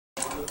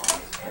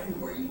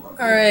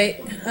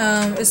Alright,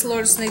 it's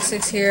Lord Snake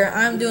 6 here.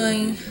 I'm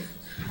doing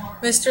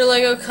Mr.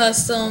 Lego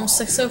Customs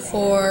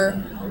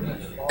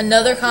 604,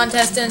 another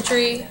contest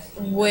entry,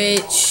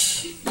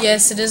 which,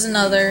 yes, it is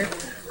another.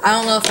 I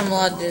don't know if I'm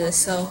allowed to do this,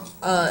 so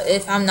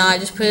if I'm not,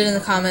 just put it in the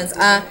comments.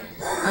 I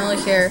don't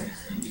really care.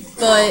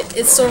 But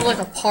it's sort of like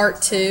a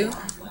part 2,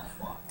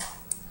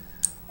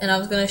 and I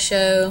was going to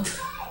show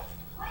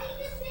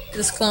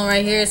this clone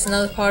right here. It's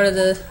another part of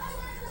the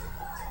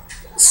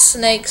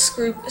Snake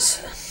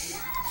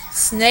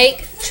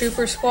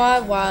Trooper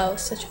Squad. Wow,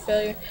 such a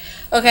failure.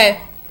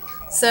 Okay,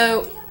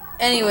 so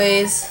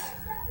anyways,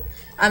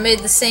 I made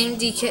the same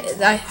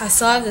DK. I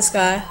still have this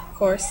guy, of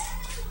course.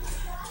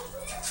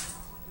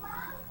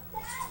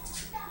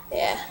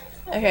 Yeah.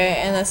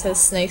 Okay, and that says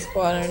Snake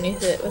Squad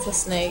underneath it with a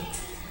snake.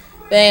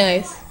 But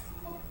anyways,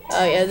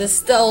 oh yeah, this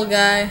is the old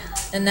guy,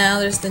 and now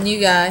there's the new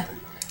guy,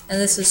 and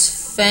this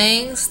is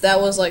Fangs.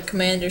 That was like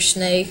Commander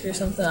Snake or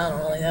something. I don't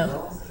really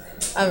know.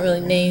 I haven't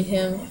really named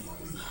him.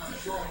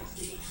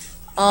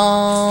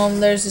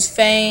 There's his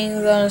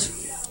fangs on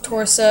his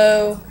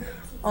torso.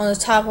 On the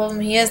top of him,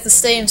 he has the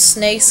same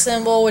snake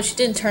symbol, which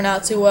didn't turn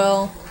out too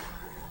well.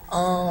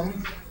 I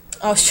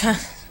was trying.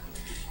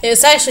 It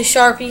was actually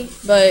Sharpie,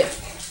 but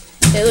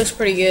it looks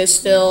pretty good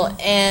still.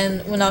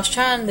 And when I was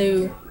trying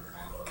to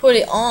put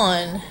it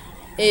on,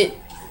 I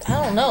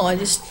don't know.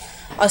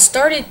 I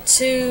started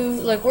to,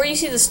 like, where you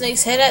see the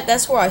snake's head at,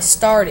 that's where I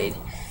started.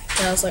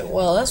 And I was like,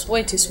 well, that's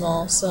way too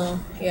small. So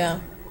yeah.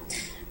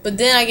 But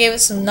then I gave it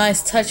some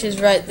nice touches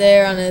right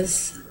there on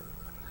his,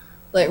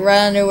 like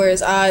right under where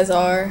his eyes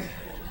are,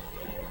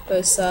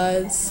 both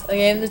sides. I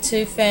gave him the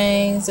two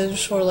fangs. Those are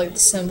sort of like the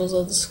symbols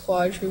of the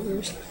squad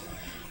troopers.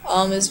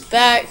 His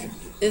back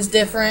is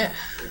different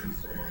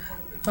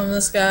from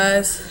this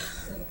guy's.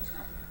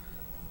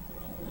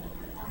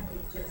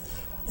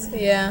 So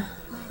yeah.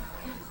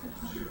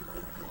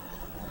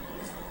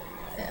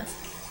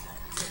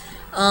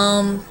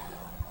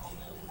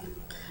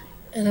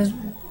 And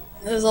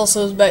there's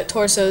also his back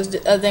torso is,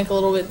 I think, a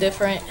little bit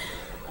different.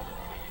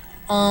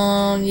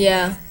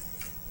 Yeah.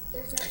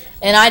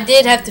 And I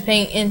did have to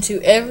paint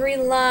into every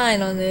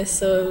line on this,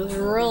 so it was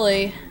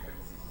really,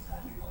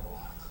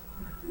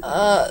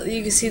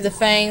 you can see the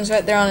fangs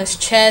right there on his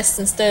chest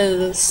instead of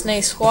the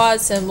Snake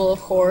Squad symbol, of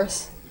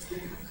course,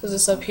 because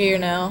it's up here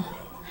now.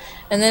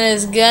 And then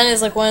his gun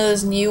is like one of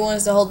those new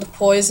ones that hold the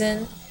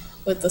poison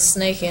with the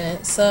snake in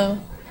it. So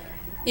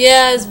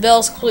yeah, his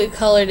belt's completely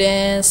colored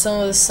in,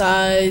 some of the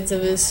sides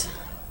of his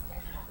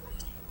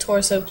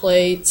torso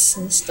plates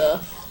and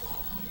stuff.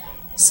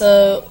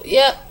 So,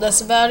 yep, that's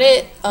about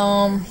it.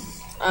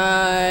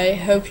 I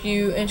hope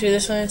you enter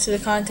this one into the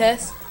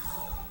contest,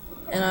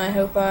 and I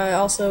hope I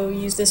also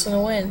use this one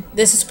to win.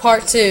 This is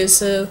part 2,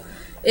 so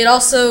it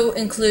also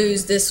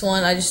includes this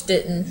one. I just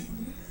didn't.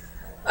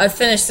 I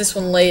finished this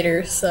one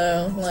later,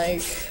 so,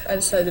 like, I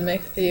decided to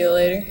make a video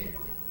later.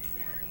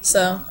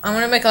 So, I'm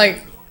gonna make,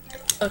 like,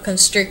 a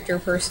constrictor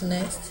person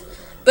next.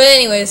 But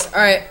anyways,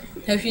 alright,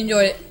 hope you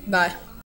enjoyed it. Bye.